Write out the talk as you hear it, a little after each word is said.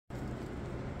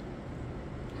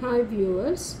Hi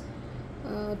viewers,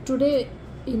 today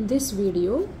in this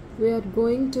video we are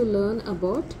going to learn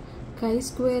about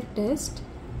chi-square test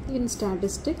in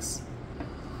statistics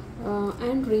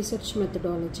and research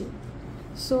methodology.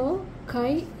 So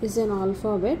chi is an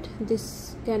alphabet.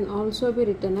 This can also be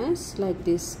written as like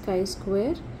this,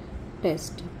 chi-square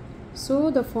test.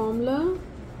 So the formula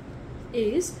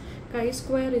is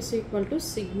chi-square is equal to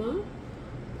sigma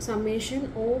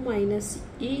summation O minus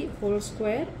E whole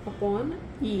square upon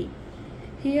E.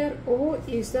 Here O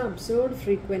is the observed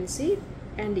frequency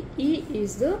and E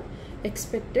is the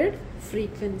expected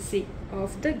frequency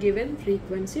of the given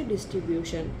frequency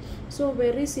distribution. So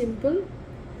very simple,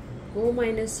 O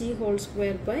minus E whole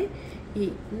square by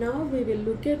E. Now we will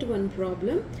look at one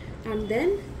problem and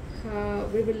then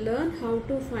we will learn how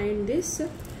to find this,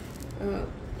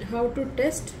 how to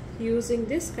test using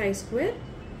this chi-square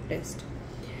test.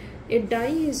 A die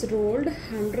is rolled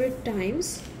 100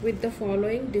 times with the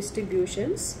following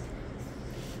distributions.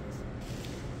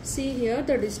 See here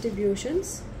the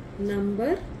distributions,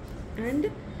 number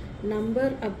and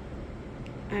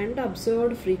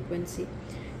observed frequency.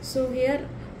 So here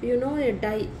you know a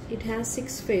die, it has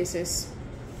 6 phases.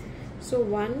 So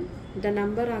 1, the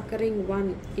number occurring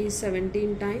 1 is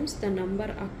 17 times, the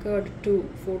number occurred 2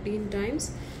 14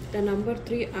 times, the number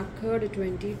 3 occurred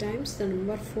 20 times, the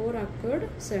number 4 occurred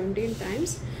 17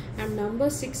 times, and number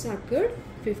 6 occurred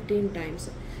 15 times.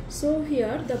 So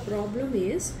here the problem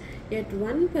is at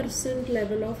 1%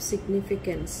 level of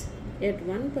significance,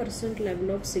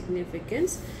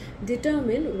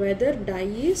 determine whether die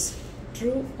is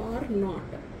true or not.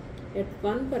 At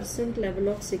 1% level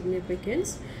of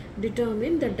significance,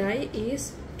 determine the die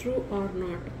is true or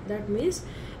not. That means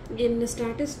in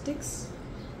statistics,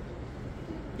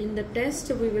 in the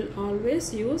test we will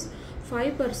always use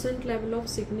 5% level of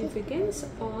significance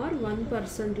or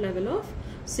 1% level of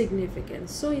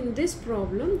significance. So in this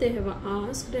problem they have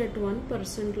asked at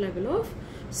 1% level of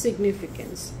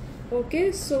significance.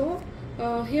 Okay, so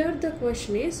here the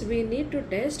question is, we need to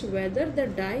test whether the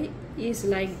die is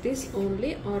like this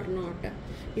only or not.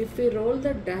 If we roll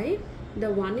the die, the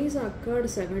 1 is occurred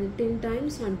 17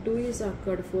 times and 2 is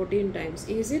occurred 14 times.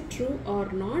 Is it true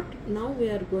or not? Now we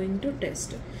are going to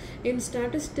test. In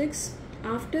statistics,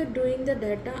 after doing the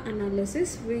data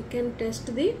analysis, we can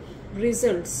test the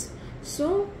results.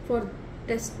 So for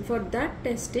that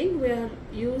testing, we are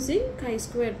using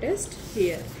chi-square test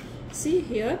here. See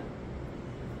here,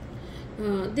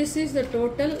 this is the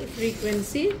total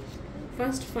frequency.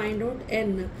 First find out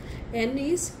N. N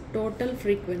is total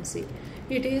frequency.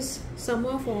 It is sum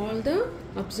of all the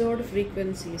observed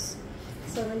frequencies.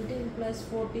 17 plus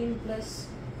 14 plus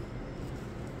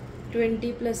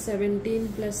 20 plus 17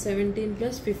 plus 17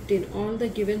 plus 15, all the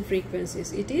given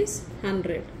frequencies. It is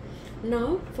 100.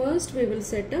 Now first we will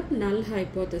set up null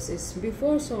hypothesis.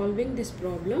 Before solving this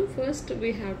problem, first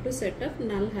we have to set up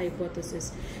null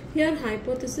hypothesis. Here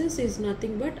hypothesis is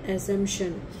nothing but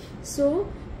assumption. So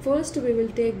first we will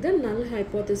take the null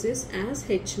hypothesis as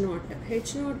H0.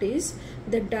 H0 is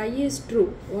the die is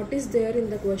true. What is there in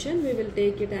the question, we will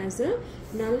take it as a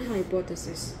null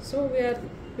hypothesis. So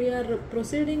we are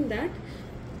proceeding that,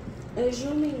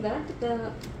 assuming that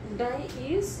the die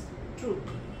is true.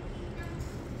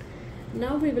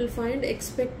 Now we will find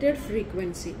expected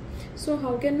frequency. So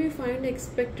how can we find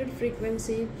expected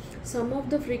frequency? Sum of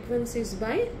the frequencies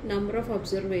by number of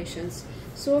observations.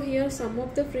 So here sum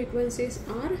of the frequencies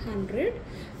are 100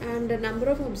 and the number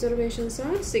of observations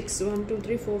are 6. 1, 2,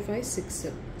 3, 4, 5, 6.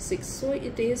 6. So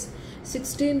it is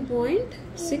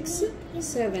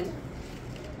 16.67.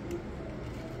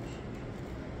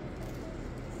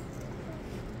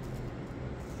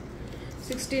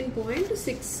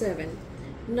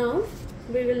 Now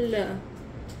we will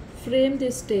frame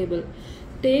this table.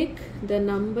 Take the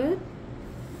number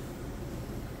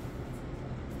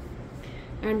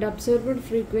and observed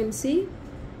frequency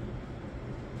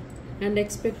and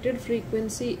expected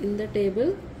frequency in the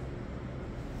table.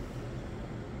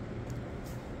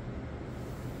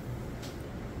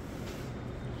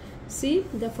 See,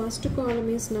 the first column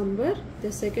is number,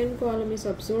 the second column is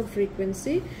observed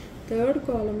frequency, third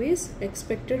column is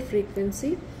expected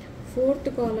frequency,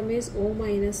 fourth column is O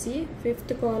minus E,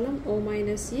 fifth column O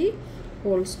minus E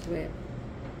whole square.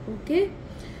 Okay,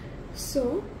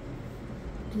 so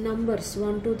numbers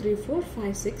 1, 2, 3, 4,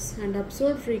 5, 6 and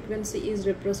observed frequency is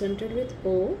represented with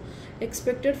O,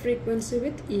 expected frequency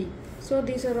with E. So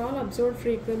these are all observed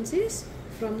frequencies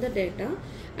from the data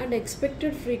and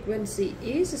expected frequency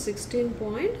is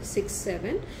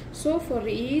 16.67. So for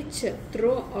each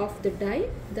throw of the die,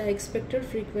 the expected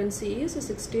frequency is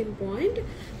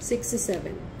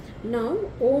 16.67. Now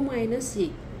O minus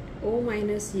E. O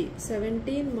minus E.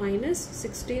 17 minus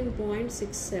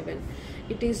 16.67.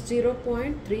 It is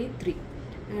 0.33.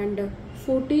 And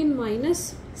 14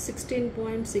 minus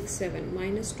 16.67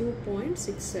 minus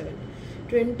 2.67.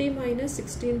 20 minus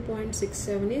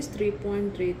 16.67 is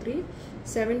 3.33.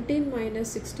 17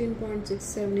 minus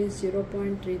 16.67 is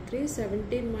 0.33.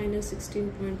 17 minus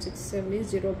 16.67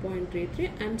 is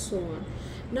 0.33, and so on.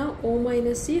 Now O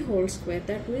minus C whole square,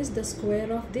 that means the square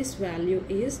of this value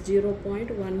is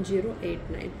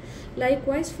 0.1089.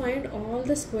 Likewise, find all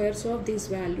the squares of these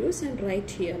values and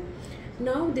write here.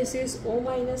 Now this is O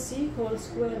minus C whole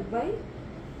square by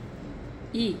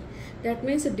E. That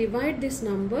means divide this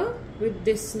number with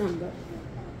this number.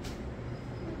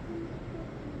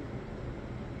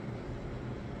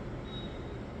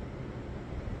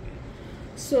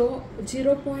 So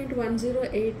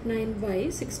 0.1089 by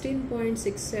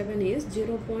 16.67 is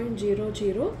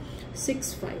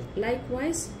 0.0065.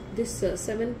 Likewise, this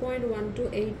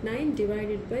 7.1289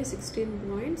 divided by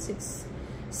 16.67,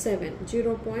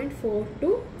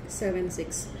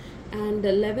 0.4276. And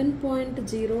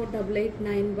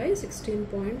 11.0889 by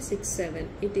 16.67,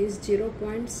 it is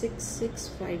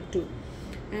 0.6652.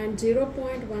 And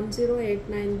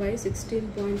 0.1089 by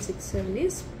 16.67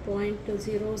 is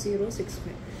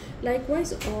 0.0065.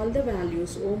 Likewise, all the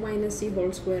values O minus C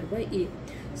whole square by E.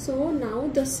 So now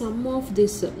the sum of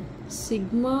this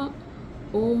sigma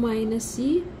O minus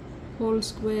C whole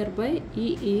square by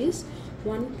E is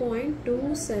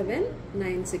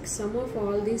 1.2796. Sum of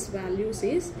all these values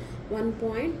is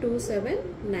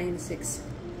 1.2796.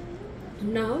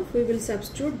 Now we will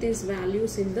substitute these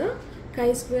values in the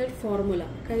chi-square formula.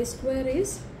 Chi-square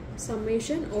is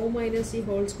summation O minus E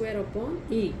whole square upon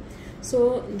E.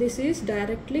 So this is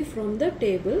directly from the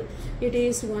table. It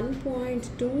is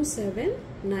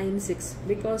 1.2796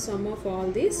 because sum of all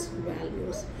these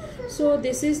values. So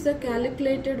this is the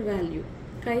calculated value.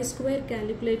 Chi-square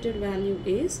calculated value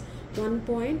is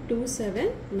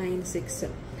 1.2796.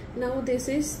 Now this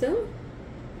is the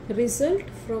result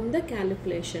from the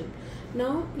calculation.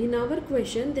 Now in our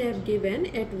question they have given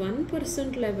at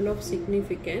 1% level of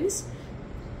significance,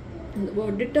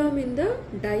 determine the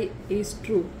die is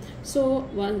true. So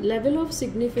one level of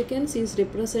significance is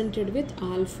represented with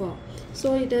alpha.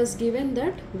 So it has given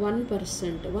that 1%.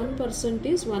 1%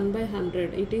 is 1 by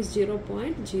 100. It is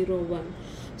 0.01.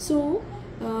 So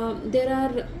there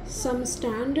are some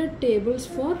standard tables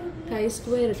for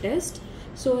chi-square test.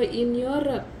 So in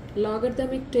your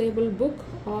logarithmic table book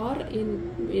or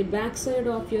in backside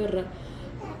of your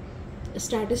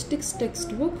statistics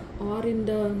textbook or in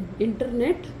the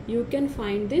internet, you can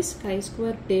find this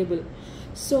chi-square table.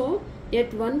 So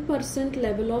at 1%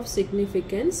 level of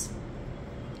significance,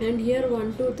 and here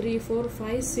 1, 2, 3, 4,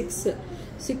 5, 6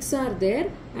 are there,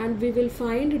 and we will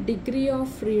find degree of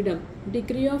freedom.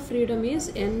 Degree of freedom is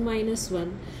n minus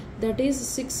 1, that is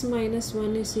 6 minus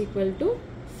 1 is equal to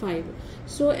 5.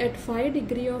 So at 5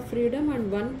 degree of freedom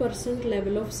and 1%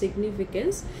 level of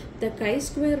significance, the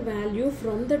chi-square value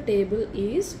from the table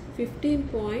is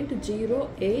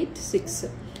 15.086.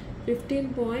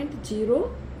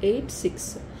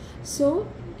 15.086. So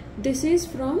this is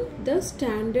from the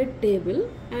standard table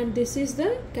and this is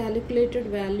the calculated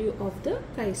value of the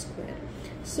chi-square.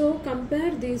 So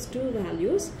compare these two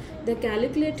values. The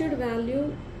calculated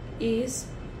value is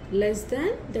less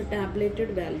than the tabulated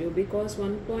value because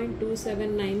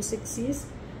 1.2796 is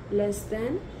less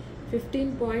than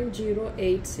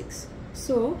 15.086.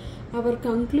 So our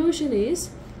conclusion is,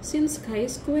 since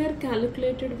chi-square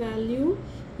calculated value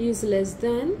is less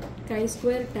than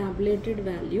chi-square tabulated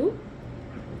value,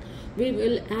 we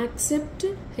will accept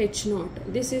H0.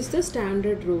 This is the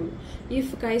standard rule.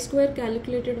 If chi-square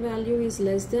calculated value is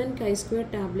less than chi-square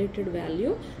tabulated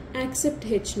value, accept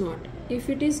H0. If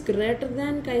it is greater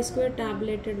than chi-square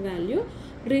tabulated value,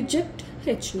 reject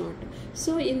H0.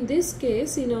 So in this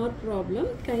case, in our problem,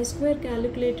 chi-square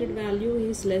calculated value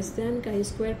is less than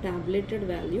chi-square tabulated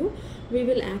value, we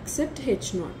will accept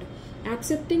H0.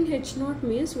 Accepting H0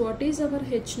 means, what is our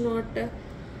H0?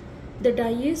 The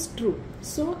die is true.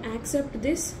 So accept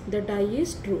this, the die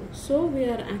is true. So we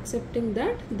are accepting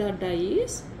that the die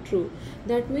is true.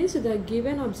 That means the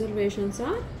given observations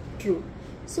are true.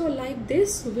 So like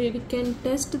this, we can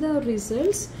test the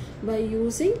results by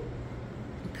using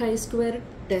chi-square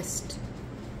test.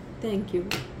 Thank you.